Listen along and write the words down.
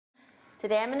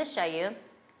Today I'm going to show you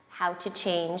how to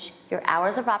change your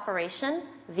hours of operation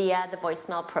via the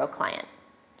Voicemail Pro client.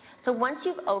 So once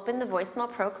you've opened the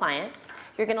Voicemail Pro client,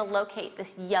 you're going to locate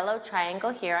this yellow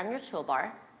triangle here on your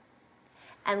toolbar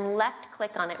and left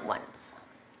click on it once.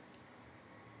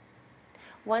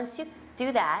 Once you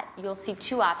do that, you'll see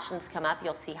two options come up.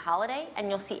 You'll see holiday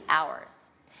and you'll see hours.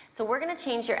 So we're going to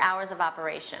change your hours of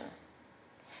operation.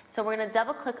 So we're going to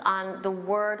double click on the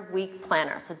word week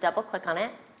planner. So double click on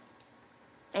it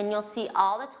and you'll see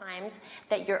all the times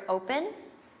that you're open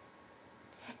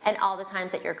and all the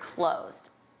times that you're closed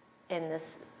in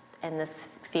this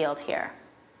field here.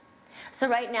 So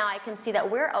right now I can see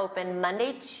that we're open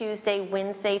Monday, Tuesday,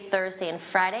 Wednesday, Thursday, and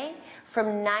Friday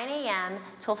from 9 a.m.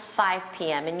 till 5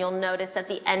 p.m. And you'll notice that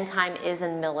the end time is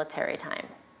in military time.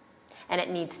 And it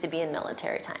needs to be in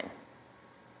military time.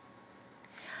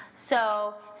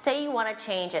 So say you want to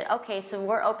change it. Okay, so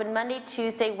we're open Monday,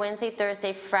 Tuesday, Wednesday,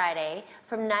 Thursday, Friday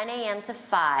from 9 a.m. to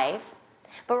 5.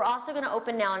 But we're also going to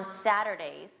open now on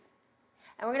Saturdays.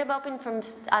 And we're going to be open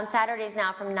on Saturdays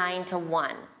now from 9 to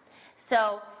 1.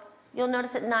 So you'll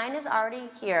notice that 9 is already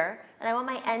here, and I want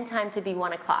my end time to be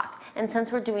 1 o'clock. And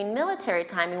since we're doing military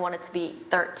time, we want it to be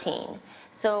 13.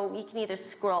 So you can either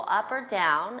scroll up or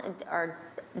down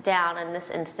in this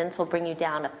instance will bring you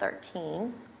down to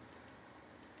 13.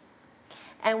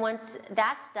 And once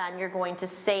that's done, you're going to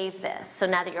save this. So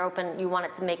now that you're open, you want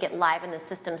it to make it live in the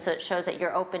system so it shows that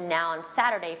you're open now on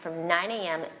Saturday from 9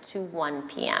 a.m. to 1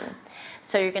 p.m.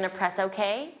 So you're going to press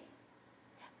OK,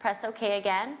 press OK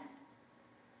again,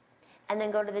 and then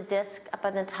go to the disk up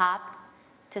on the top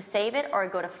to save it, or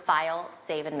go to File,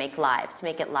 Save, and Make Live to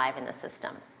make it live in the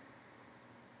system.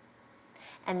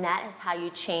 And that is how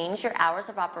you change your hours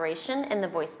of operation in the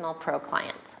Voicemail Pro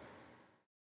client.